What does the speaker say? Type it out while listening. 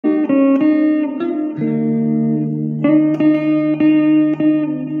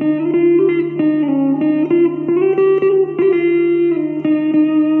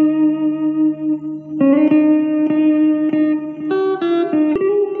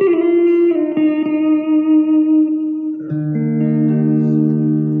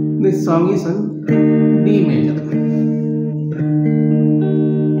This song is in D major.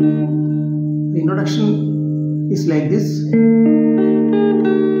 The introduction is like this.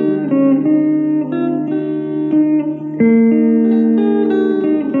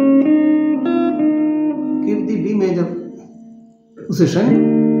 Keep the D major position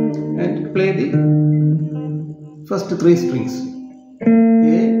and play the first three strings: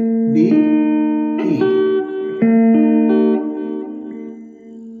 A, D, E.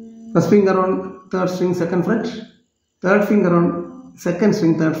 First finger on third string, second fret. Third finger on second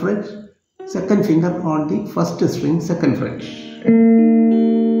string, third fret. Second finger on the first string, second fret.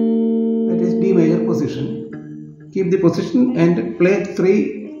 That is D major position. Keep the position and play 3,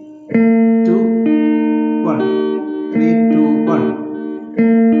 2, 1. 3, 2, 1.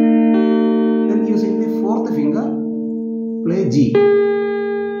 Then using the fourth finger, play G,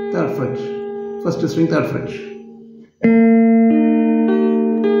 third fret, first string, third fret.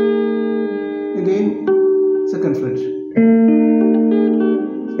 Again, second fret.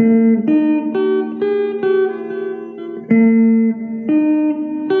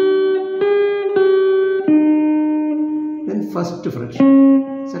 Then first fret,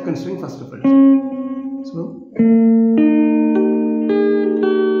 second string, first fret. So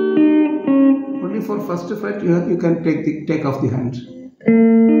only for first fret you can take off the hand.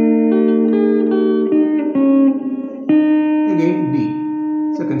 Again D,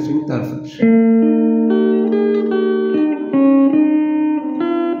 second string, third fret.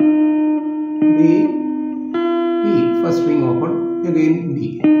 D, E, first string open. Again D.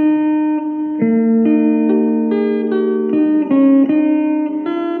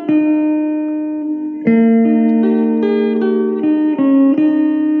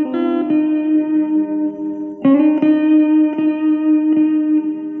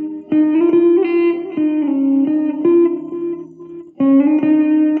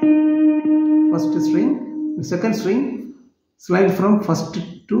 First string, the second string, slide from first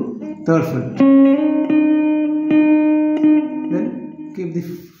to third fret. Then keep the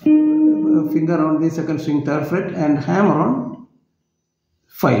finger on the second string, third fret, and hammer on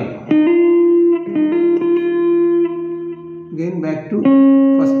 5. Again back to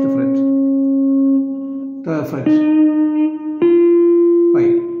first fret, third fret,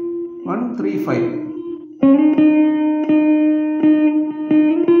 5. 1, 3, 5.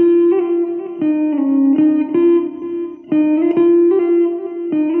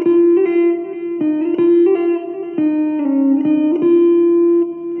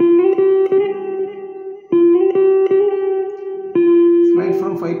 Slide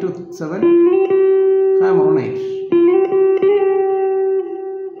from 5 to 7, hammer on 8.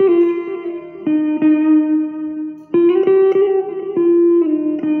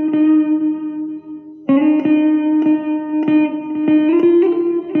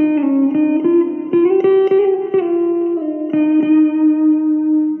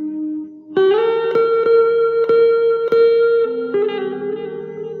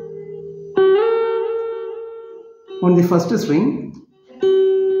 On the first string,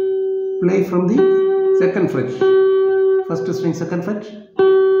 play from the second fret. First string, second fret,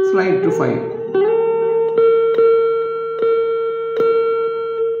 slide to 5.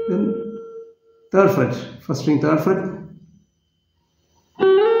 Then third fret, first string, third fret.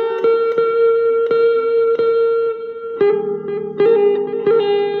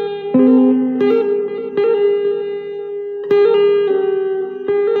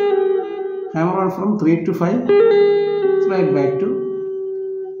 Hammer on from 3 to 5. Slide back to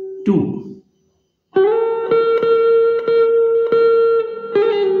 2.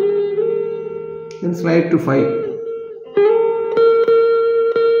 Then slide to 5.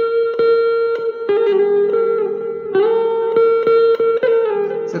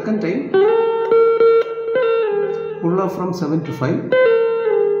 Second time, pull off from 7 to 5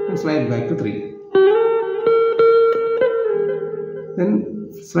 and slide back to 3. Then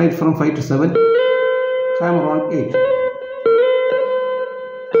slide from 5 to 7, hammer on 8.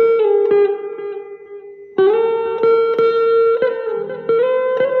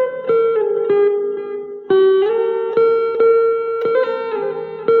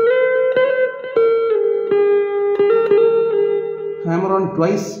 Hammer on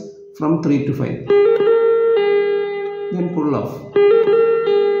twice from 3 to 5. Then pull off.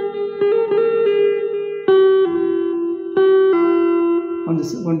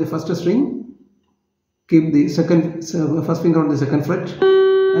 On the first string, keep the first finger on the second fret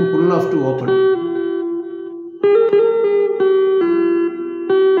and pull off to open.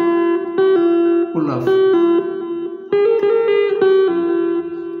 Pull off.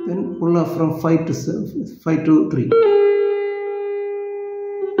 Then pull off from 5 to 3.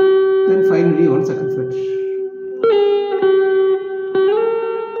 fine V on second fret.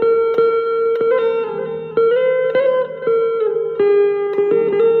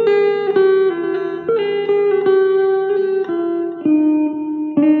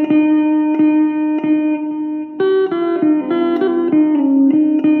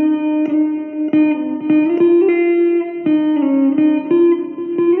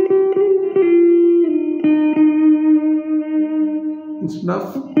 Instead of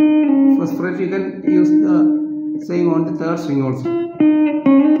first fret, you can use the same on the third string also.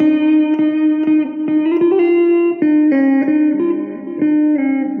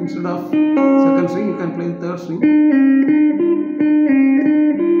 Instead of second string, you can play the third string.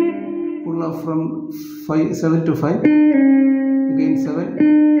 Pull off from 7 to 5. Again 7,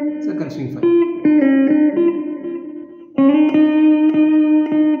 second string 5.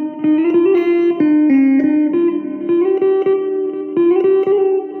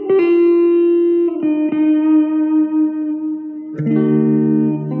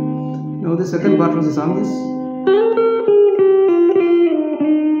 Now the second part of the song is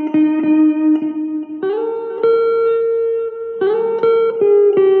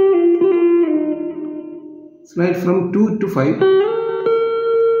slide from 2 to 5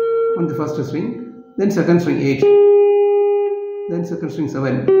 on the first string, then second string 8, then second string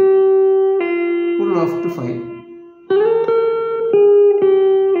 7, pull off to 5.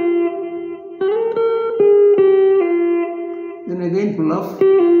 Then again pull off,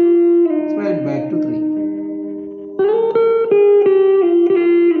 slide back to 3.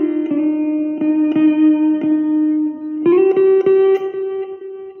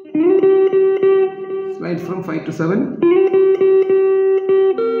 Slide from 5 to 7,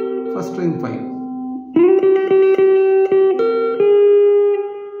 first string 5.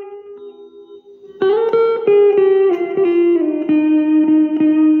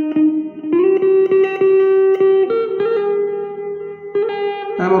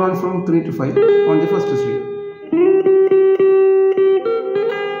 Hammer on from 3 to 5 on the first string.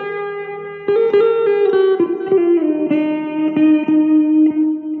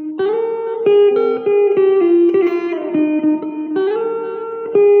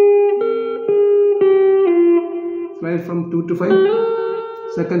 Slide from 2 to 5,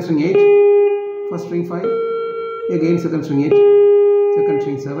 second string 8, first string 5, again second string 8, second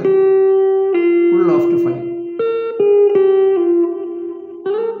string 7, pull off to 5.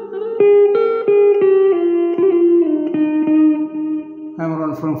 Hammer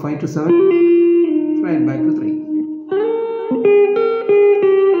on from 5 to 7, slide back to 3.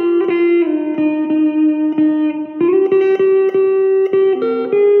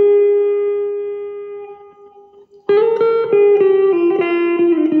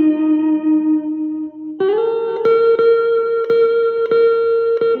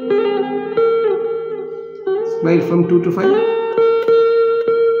 Slide from 2 to 5,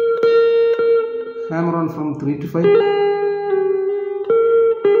 hammer on from 3 to 5.